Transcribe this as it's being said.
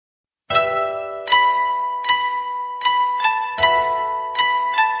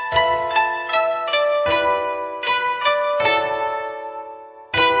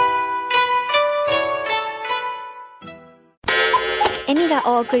が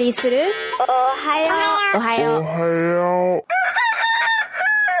お送りする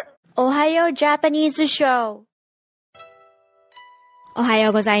Ohayo Japanese Show。 おは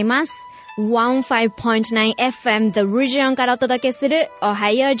ようございます。 15.9 FM The Region からお届けする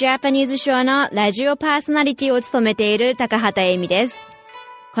Ohayo Japanese Show のラジオパーソナリティを務めている高畑恵美です。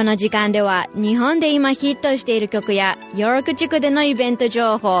この時間では日本で今ヒットしている曲やヨーク地区でのイベント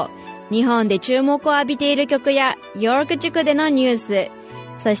情報、日本で注目を浴びている曲やヨーク地区でのニュース、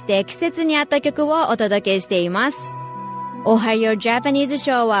そして季節に合った曲をお届けしています。Ohayo Japanese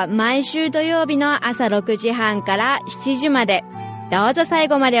Show は毎週土曜日の朝6時半から7時まで、どうぞ最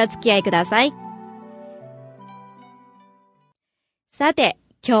後までお付き合いください。さて、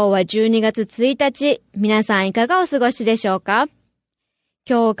今日は12月1日、皆さんいかがお過ごしでしょうか？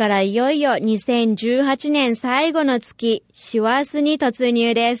今日からいよいよ2018年最後の月、師走に突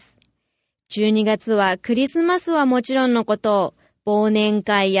入です。12月はクリスマスはもちろんのことを、忘年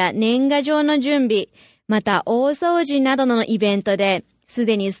会や年賀状の準備、また大掃除などのイベントで、す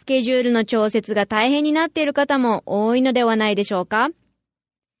でにスケジュールの調節が大変になっている方も多いのではないでしょうか？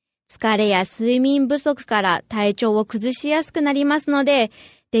疲れや睡眠不足から体調を崩しやすくなりますので、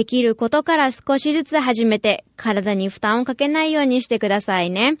できることから少しずつ始めて体に負担をかけないようにしてくださ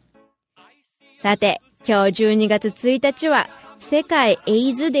いね。さて、今日12月1日は世界エ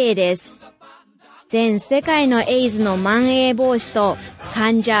イズデーです。全世界のエイズの蔓延防止と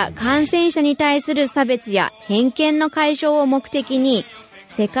患者・感染者に対する差別や偏見の解消を目的に、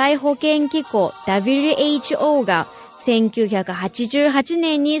世界保健機構 WHO が1988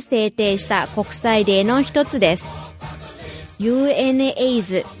年に制定した国際デーの一つです。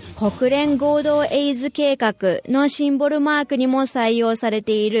UNAIDS 国連合同エイズ計画のシンボルマークにも採用され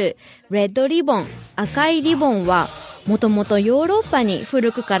ているレッドリボン、赤いリボンはもともとヨーロッパに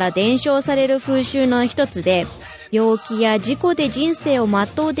古くから伝承される風習の一つで、病気や事故で人生を全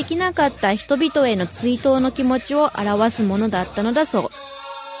うできなかった人々への追悼の気持ちを表すものだったのだそう。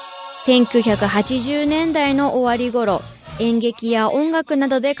1980年代の終わり頃、演劇や音楽な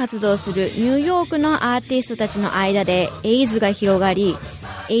どで活動するニューヨークのアーティストたちの間でエイズが広がり、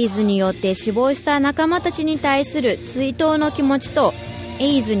エイズによって死亡した仲間たちに対する追悼の気持ちと、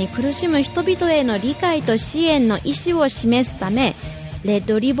エイズに苦しむ人々への理解と支援の意思を示すため、レッ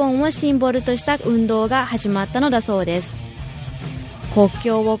ドリボンをシンボルとした運動が始まったのだそうです。国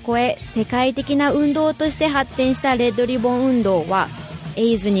境を越え世界的な運動として発展したレッドリボン運動は、エ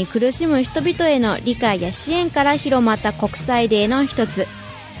イズに苦しむ人々への理解や支援から広まった国際デーの一つ。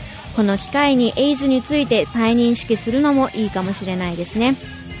この機会にエイズについて再認識するのもいいかもしれないですね。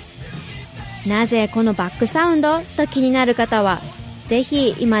なぜこのバックサウンドと気になる方は、ぜ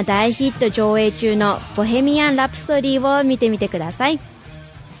ひ今大ヒット上映中のボヘミアン・ラプソディを見てみてください。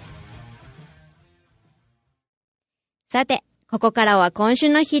さて、ここからは今週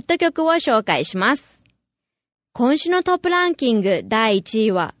のヒット曲を紹介します。今週のトップランキング第1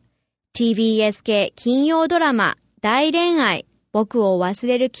位は TBS 系金曜ドラマ大恋愛僕を忘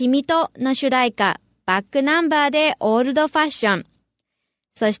れる君との主題歌バックナンバーでオールドファッション。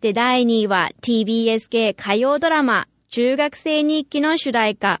そして第2位は TBS 系火曜ドラマ中学生日記の主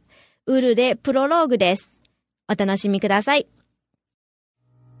題歌ウルでプロローグです。お楽しみください。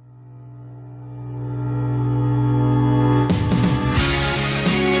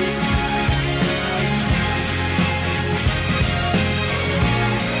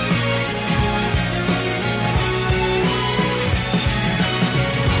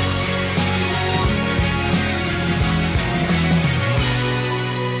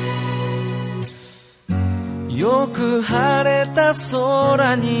よく晴れた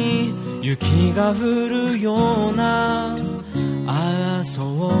空に雪が降るような、ああそう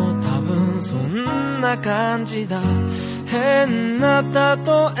多分そんな感じだ。変な例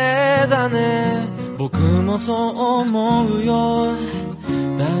えだね、僕もそう思うよ。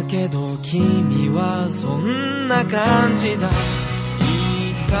だけど君はそんな感じだ。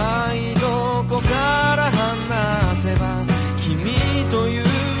一体どこから話せば君という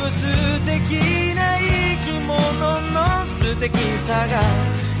素敵な生き物の素敵さが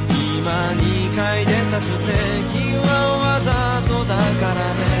今に嗅いでた素敵はわざとだから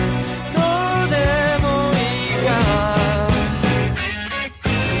ね。どうでもいいか、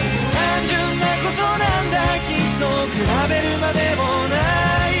単純なことなんだ、きっと比べるまでもな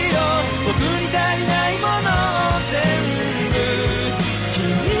いよ。僕に足りないものを全部君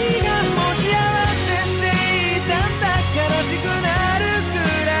が持ち合わせていたんだ。悲しくなるく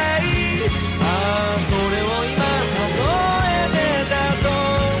らい、ああそれを今数えてたと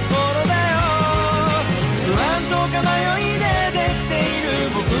ころだよ。不安とか迷いでできている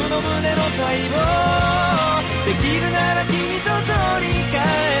僕の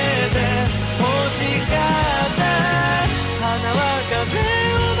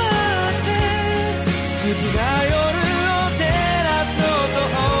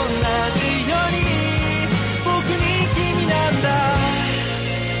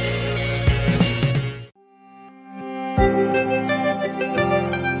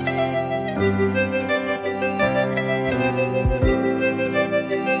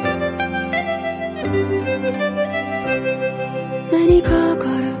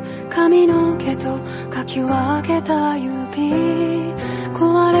髪の毛とかき分けた指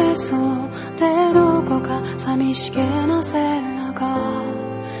壊れそうでどこか寂しげな背中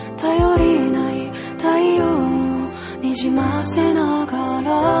頼りない太陽をにじませなが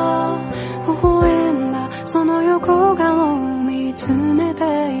ら微笑んだその横顔を見つめ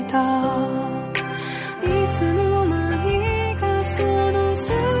ていたいつの間にかその全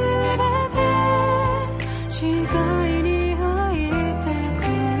て視界に入ってく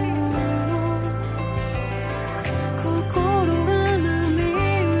るの心が波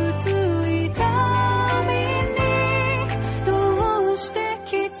打つ痛みにどうして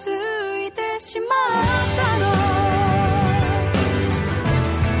気づいてしまったの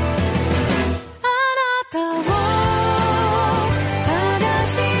あなたを探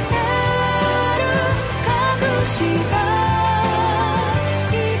してる隠した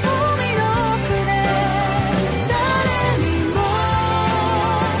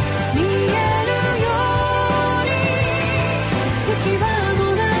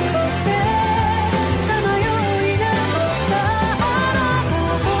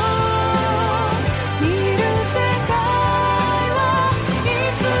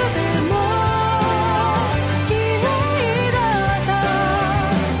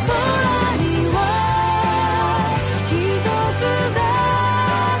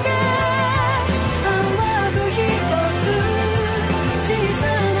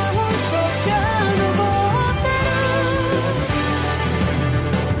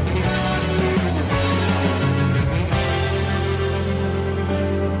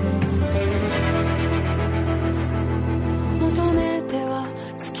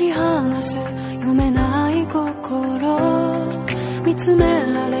読めない心見つめ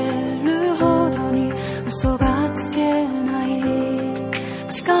られるほどに嘘がつけない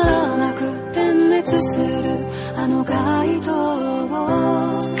力なく点滅するあの街灯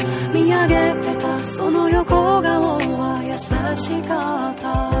を見上げてたその横顔は優しかっ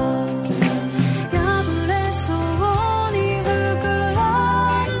た破れそうに膨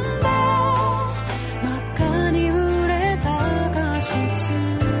らんで真っ赤に触れた果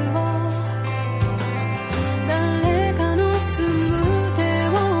実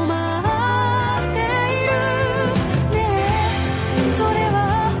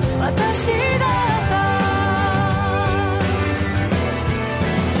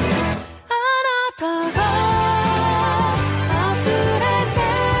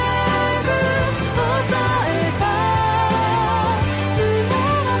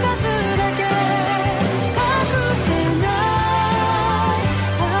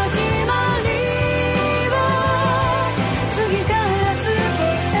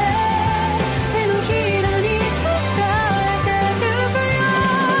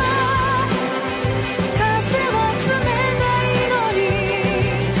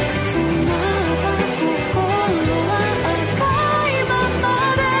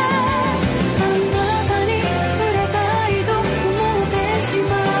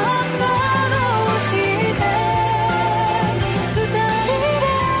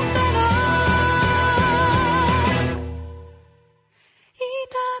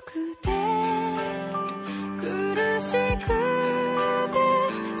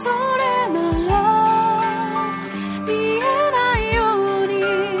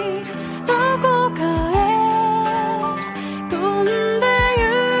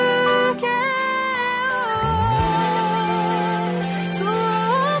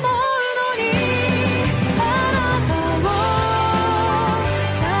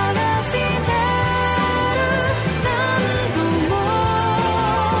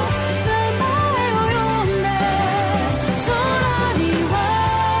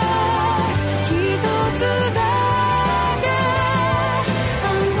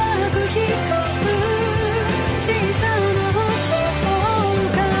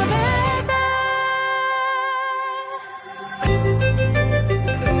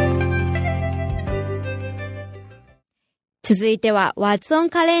続いては What's on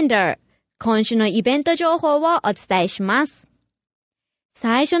Calendar 今週のイベント情報をお伝えします。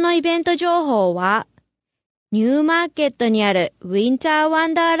最初のイベント情報はニューマーケットにあるウィンターワ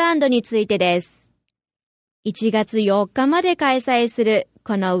ンダーランドについてです。1月4日まで開催する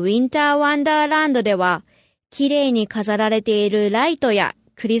このウィンターワンダーランドでは綺麗に飾られているライトや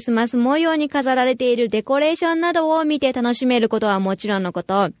クリスマス模様に飾られているデコレーションなどを見て楽しめることはもちろんのこ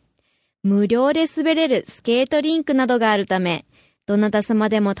と、無料で滑れるスケートリンクなどがあるため、どなた様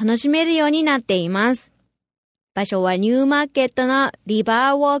でも楽しめるようになっています。場所はニューマーケットのリ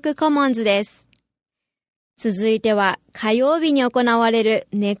バーウォークコモンズです。続いては火曜日に行われる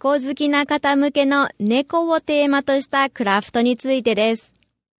猫好きな方向けの猫をテーマとしたクラフトについてです。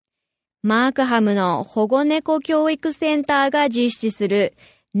マークハムの保護猫教育センターが実施する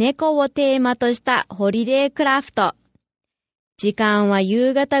猫をテーマとしたホリデークラフト。時間は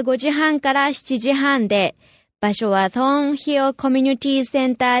夕方5時半から7時半で、場所はトーンヒルコミュニティセ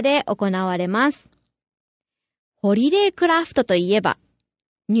ンターで行われます。ホリデークラフトといえば、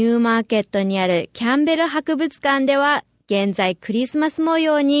ニューマーケットにあるキャンベル博物館では、現在クリスマス模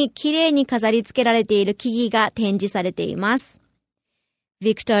様に綺麗に飾り付けられている木々が展示されています。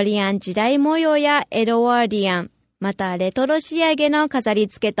ビクトリアン時代模様やエドワーディアン、またレトロ仕上げの飾り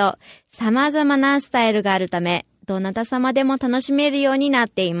付けと様々なスタイルがあるため、どなた様でも楽しめるようになっ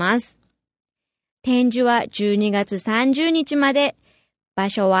ています。展示は12月30日まで、場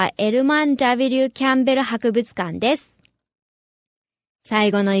所はエルマン W キャンベル博物館です。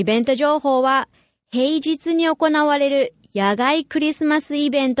最後のイベント情報は、平日に行われる野外クリスマス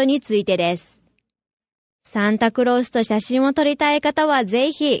イベントについてです。サンタクロースと写真を撮りたい方は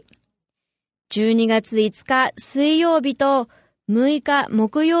ぜひ、12月5日水曜日と6日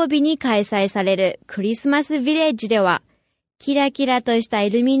木曜日に開催されるクリスマスビレッジでは、キラキラとしたイ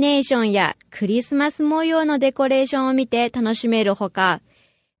ルミネーションやクリスマス模様のデコレーションを見て楽しめるほか、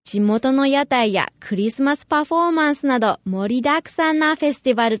地元の屋台やクリスマスパフォーマンスなど盛りだくさんなフェス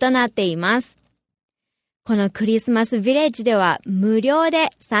ティバルとなっています。このクリスマスビレッジでは無料で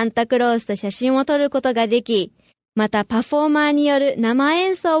サンタクロースと写真を撮ることができ、またパフォーマーによる生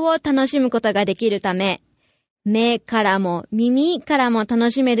演奏を楽しむことができるため、目からも耳からも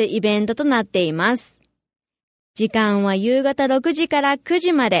楽しめるイベントとなっています。時間は夕方6時から9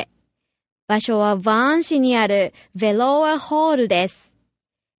時まで。場所はバーン市にあるベロアホールです。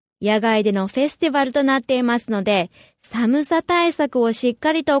野外でのフェスティバルとなっていますので、寒さ対策をしっ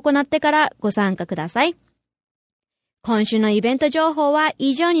かりと行ってからご参加ください。今週のイベント情報は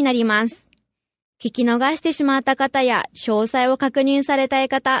以上になります。聞き逃してしまった方や詳細を確認されたい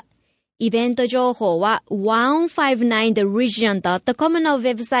方、イベント情報は 159theregion.com のウ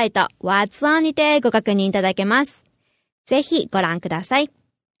ェブサイト What's On にてご確認いただけます。ぜひご覧ください。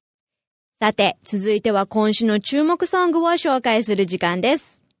さて、続いては今週の注目ソングを紹介する時間で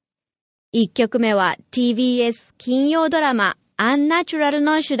す。1曲目は TBS 金曜ドラマアンナチュラル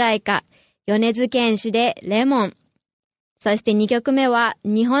の主題歌、米津玄師でレモン。そして2曲目は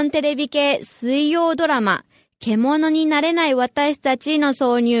日本テレビ系水曜ドラマ獣になれない私たちの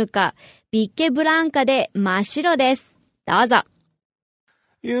挿入歌ビッケブランカで真っ白です。どうぞ。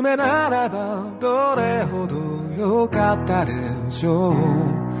夢ならばどれほど良かったでしょう。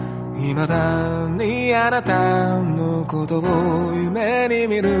未だにあなたのことを夢に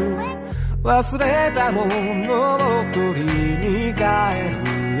見る。忘れたものを取りに帰る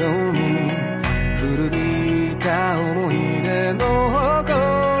ように古びた思い出の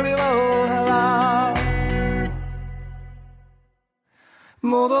誇りを払う。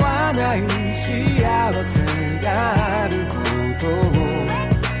戻らない幸せがあることを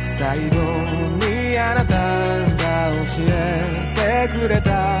最後にあなたが教えてくれ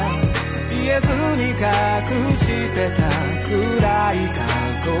た。言えずに隠してた暗い過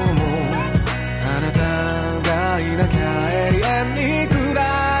去もあなたがいなきゃ永遠に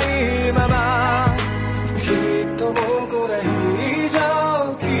暗いまま。きっともうこれ以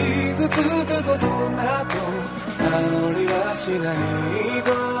上傷つくことなどありはしない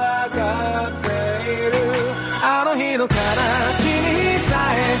と分かっている。あの日の悲しみ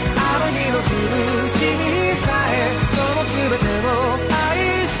さえあの日の苦しみさえその全てを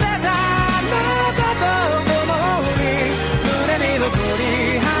愛してたあなたと共に胸に残り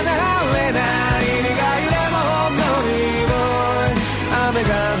離れない苦いレモンの匂い。雨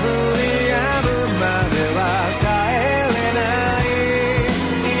が降り止むまでは帰れない。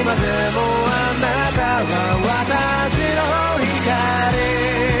今でもあなたは私の光。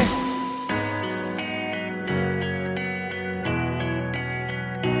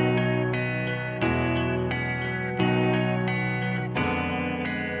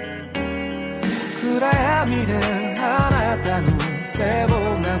暗闇であなたの背を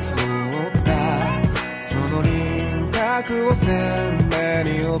なぞったその輪郭を鮮明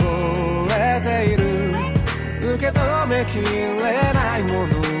に覚えている。受け止めきれないも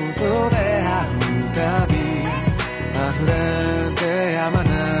のと出会うたび溢れてやま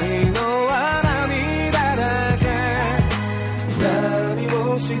ないのは涙だけ。何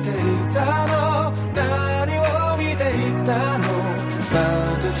をしていたの何を見ていたの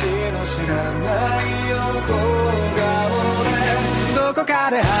私の知らない横顔でどこか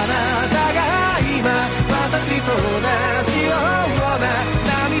であなたが今私と同じような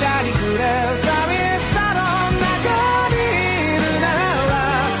涙に暮れ寂しさの中にいるなら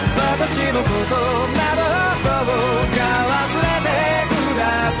私のことなどどうか忘れてくだ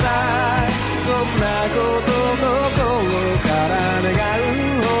さい。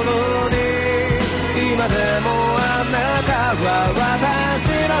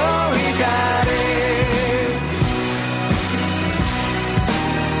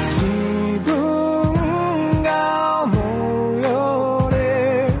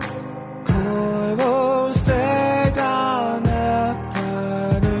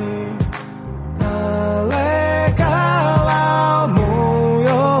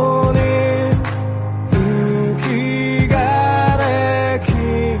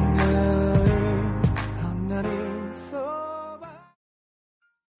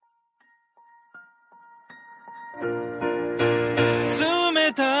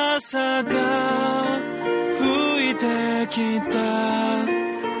朝が吹いてきた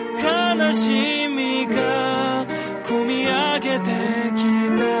悲しみが込み上げてき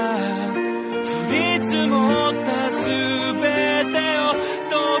た降り積もったすべてを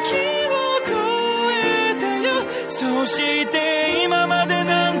時を越えてよそして今まで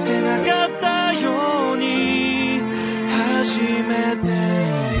なんてなかったように初めて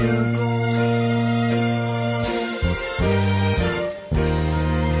行こう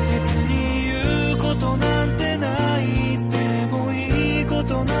別に言うことなんてないでもいいこ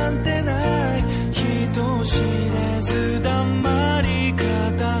となんてない人知れず黙り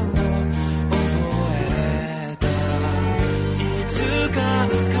方を覚えたいつか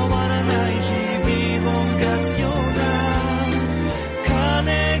変わらない日々をうかつような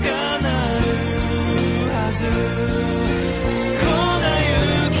鐘が鳴るはず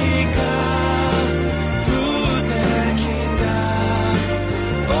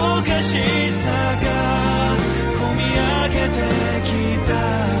しさが込み上げてきた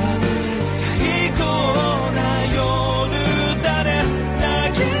最高な夜だね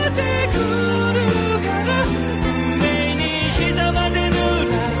泣けてくるから運命に膝まで濡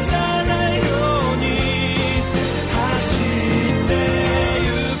らさないように走って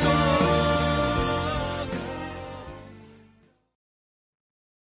ゆこ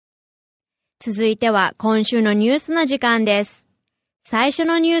う。続いては今週のニュースの時間です。最初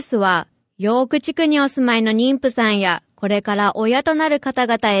のニュースは、ヨーク地区にお住まいの妊婦さんや、これから親となる方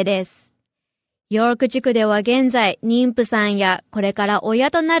々へです。ヨーク地区では現在、妊婦さんや、これから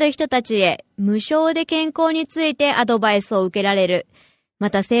親となる人たちへ、無償で健康についてアドバイスを受けられる、ま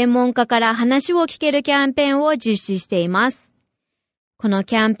た専門家から話を聞けるキャンペーンを実施しています。この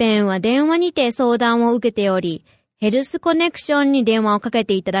キャンペーンは電話にて相談を受けており、ヘルスコネクションに電話をかけ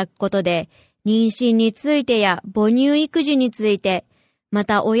ていただくことで、妊娠についてや母乳育児について、ま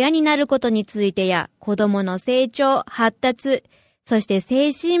た親になることについてや子供の成長、発達、そして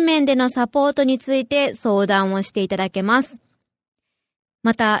精神面でのサポートについて相談をしていただけます。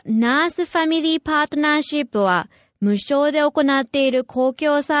また、ナースファミリーパートナーシップは無償で行っている公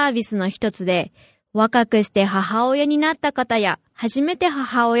共サービスの一つで、若くして母親になった方や初めて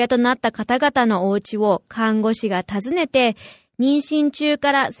母親となった方々のお家を看護師が訪ねて、妊娠中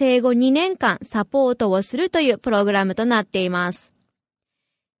から生後2年間サポートをするというプログラムとなっています。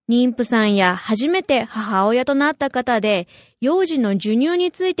妊婦さんや初めて母親となった方で、幼児の授乳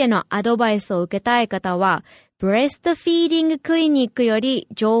についてのアドバイスを受けたい方は、ブレストフィーディングクリニックより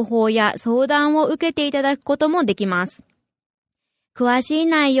情報や相談を受けていただくこともできます。詳しい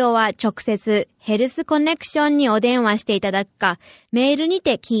内容は直接ヘルスコネクションにお電話していただくか、メールに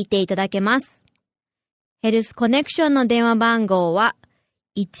て聞いていただけます。ヘルスコネクションの電話番号は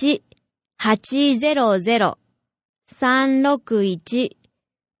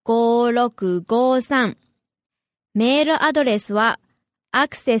 1-800-361-5653 メールアドレスは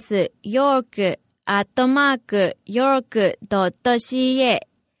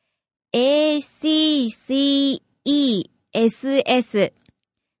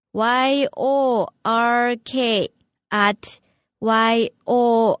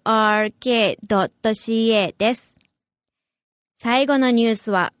accessyork@york.ca です。最後のニュー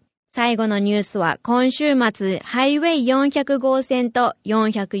スは今週末ハイウェイ400号線と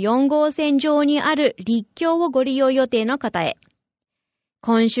404号線上にある陸橋をご利用予定の方へ。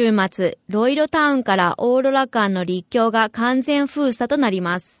今週末、ロイドタウンからオーロラ間の陸橋が完全封鎖となり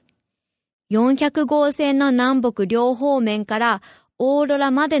ます。400号線の南北両方面からオーロラ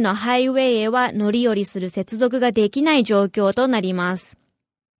までのハイウェイへは乗り降りする接続ができない状況となります。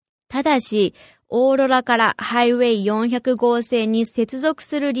ただし、オーロラからハイウェイ400号線に接続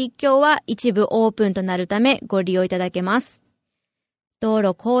する陸橋は一部オープンとなるためご利用いただけます。道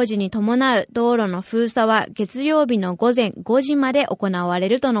路工事に伴う道路の封鎖は月曜日の午前5時まで行われ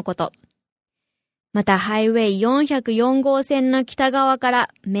るとのこと。またハイウェイ404号線の北側から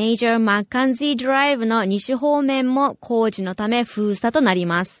メイジャーマッカンジードライブの西方面も工事のため封鎖となり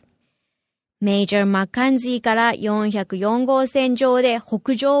ます。メイジャーマッカンジーから404号線上で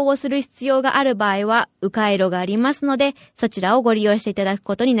北上をする必要がある場合は迂回路がありますので、そちらをご利用していただく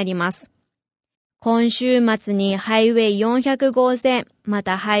ことになります。今週末にハイウェイ400号線、ま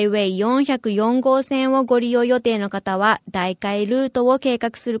たハイウェイ404号線をご利用予定の方は、代替ルートを計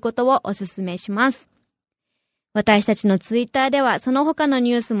画することをお勧めします。私たちのツイッターではその他の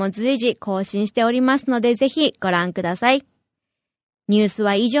ニュースも随時更新しておりますので、ぜひご覧ください。ニュース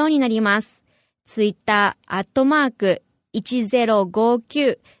は以上になります。ツイッター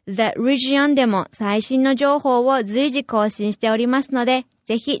@1059 The Region でも最新の情報を随時更新しておりますので、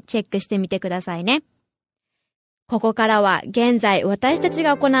ぜひチェックしてみてくださいね。ここからは現在私たち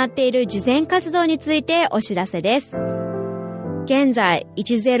が行っている慈善活動についてお知らせです。現在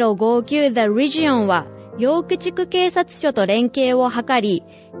1059 The Region はヨーク地区警察署と連携を図り、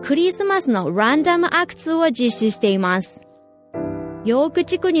クリスマスのランダムアクツを実施しています。ヨーク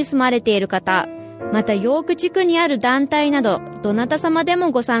地区に住まれている方、またヨーク地区にある団体など、どなた様で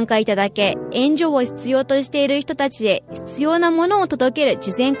もご参加いただけ、援助を必要としている人たちへ必要なものを届ける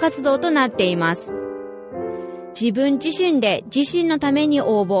慈善活動となっています。自分自身で自身のために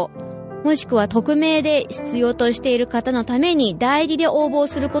応募、もしくは匿名で必要としている方のために代理で応募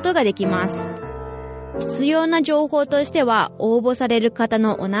することができます。必要な情報としては、応募される方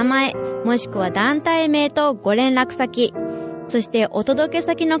のお名前、もしくは団体名とご連絡先、そしてお届け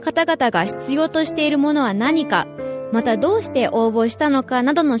先の方々が必要としているものは何か、またどうして応募したのか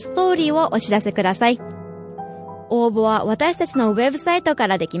などのストーリーをお知らせください。応募は私たちのウェブサイトか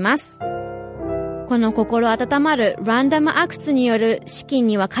らできます。この心温まるランダムアクツによる資金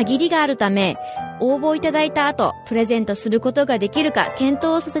には限りがあるため、応募いただいた後、プレゼントすることができるか検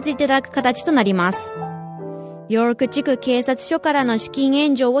討させていただく形となります。ヨーク地区警察署からの資金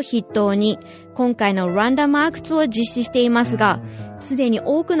援助を筆頭に、今回のランダムアクツを実施していますが、すでに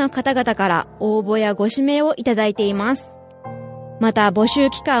多くの方々から応募やご指名をいただいています。また募集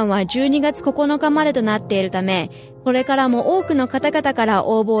期間は12月9日までとなっているため、これからも多くの方々から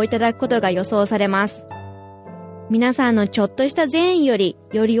応募をいただくことが予想されます。皆さんのちょっとした善意より、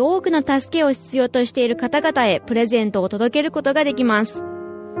より多くの助けを必要としている方々へプレゼントを届けることができます。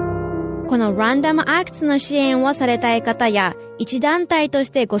このランダムアクツの支援をされたい方や、一団体と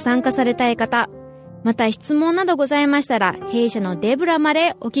してご参加されたい方、また質問などございましたら、弊社のデブラま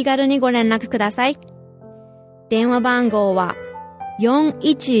でお気軽にご連絡ください。電話番号は、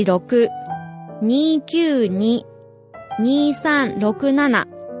416-292-2367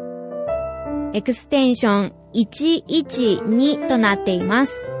 エクステンション112となっていま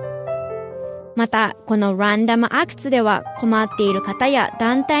す。また、このランダムアクツでは困っている方や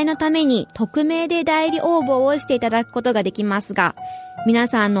団体のために匿名で代理応募をしていただくことができますが、皆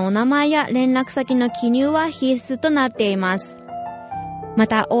さんのお名前や連絡先の記入は必須となっています。ま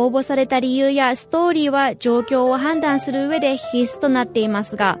た応募された理由やストーリーは状況を判断する上で必須となっていま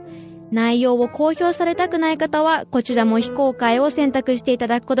すが、内容を公表されたくない方はこちらも非公開を選択していた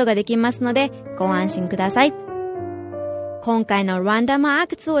だくことができますのでご安心ください。今回のランダムア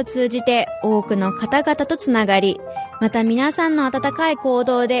クツを通じて多くの方々とつながり、また皆さんの温かい行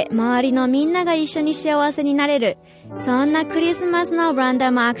動で周りのみんなが一緒に幸せになれる、そんなクリスマスのラン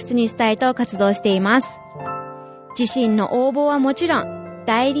ダムアクツにしたいと活動しています。自身の応募はもちろん、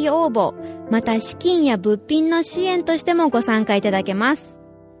代理応募、また資金や物品の支援としてもご参加いただけます。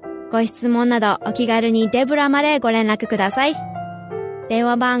ご質問などお気軽にデブラまでご連絡ください。電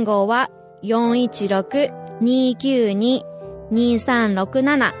話番号は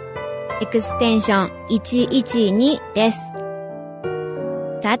 416-292-2367 エクステンション112です。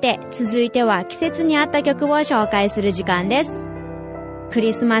さて、続いては季節に合った曲を紹介する時間です。ク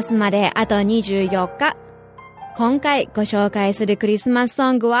リスマスまであと24日。今回ご紹介するクリスマス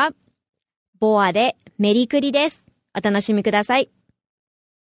ソングは、ボアでメリクリです。お楽しみください。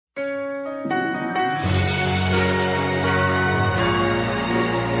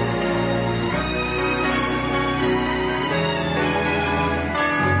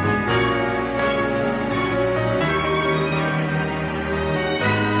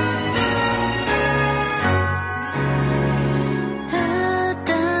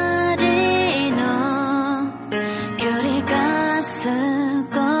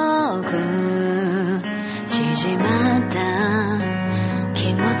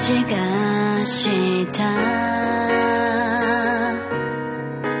がした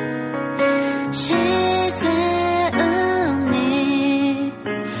視線に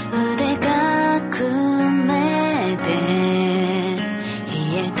腕が組めて冷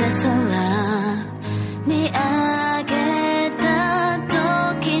えた空見上げた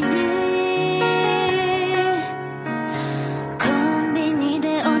時にコンビニ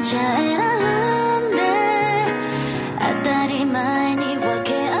でお茶選んで当たり前に分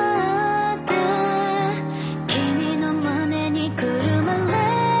け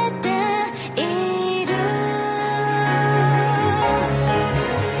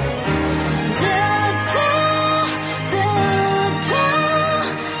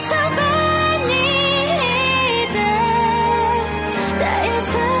大好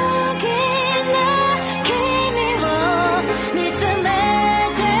きな君を見つめ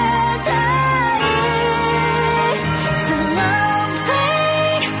て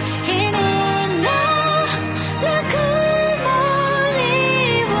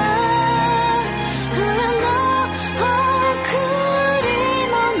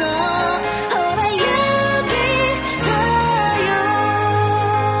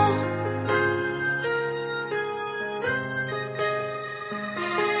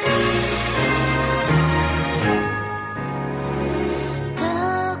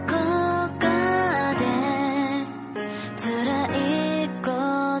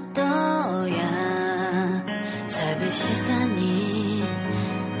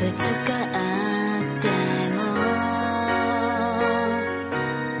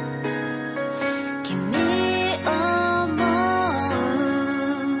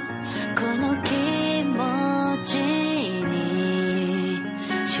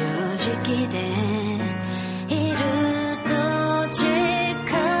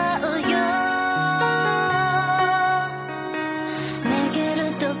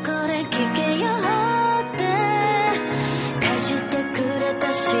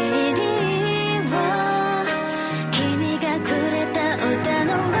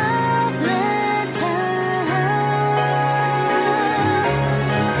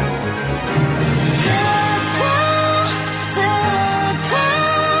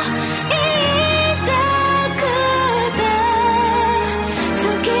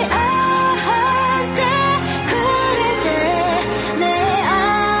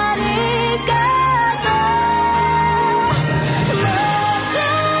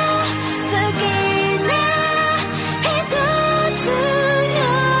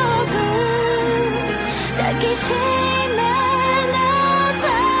しめなさ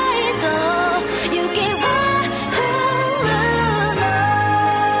いと雪は降る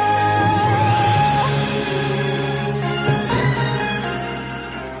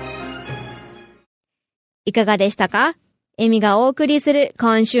いかがでしたか？エミがお送りする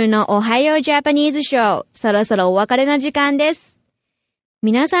今週の Ohayo Japanese Show、そろそろお別れの時間です。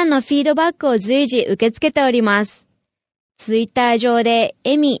皆さんのフィードバックを随時受け付けております。ツイッター上で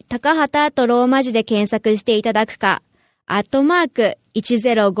エミ高畑とローマ字で検索していただくか、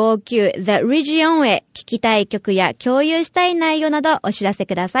@1059 The Region へ聞きたい曲や共有したい内容などお知らせ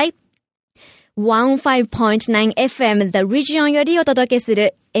ください。15.9 FM The Region よりお届けす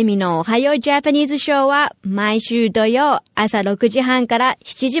るエミの Ohayo Japanese Show は毎週土曜朝6時半から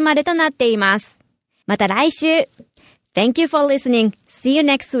7時までとなっています。また来週。Thank you for listening. See you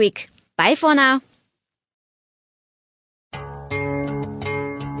next week. Bye for now.